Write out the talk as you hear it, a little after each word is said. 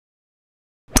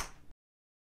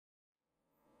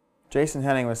Jason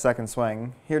Henning with Second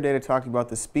Swing, here today to talk to you about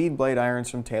the SpeedBlade irons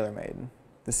from TaylorMade.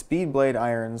 The SpeedBlade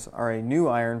irons are a new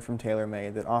iron from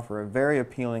TaylorMade that offer a very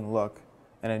appealing look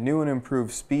and a new and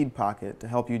improved speed pocket to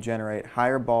help you generate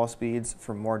higher ball speeds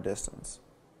from more distance.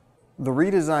 The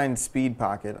redesigned speed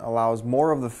pocket allows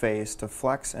more of the face to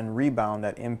flex and rebound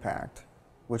at impact,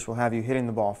 which will have you hitting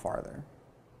the ball farther.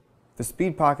 The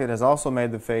speed pocket has also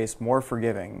made the face more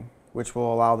forgiving, which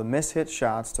will allow the mishit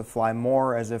shots to fly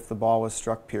more as if the ball was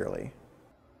struck purely.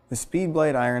 The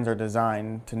SpeedBlade irons are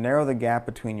designed to narrow the gap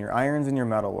between your irons and your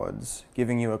metalwoods,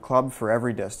 giving you a club for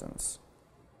every distance.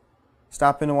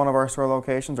 Stop into one of our store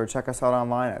locations or check us out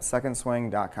online at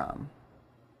secondswing.com.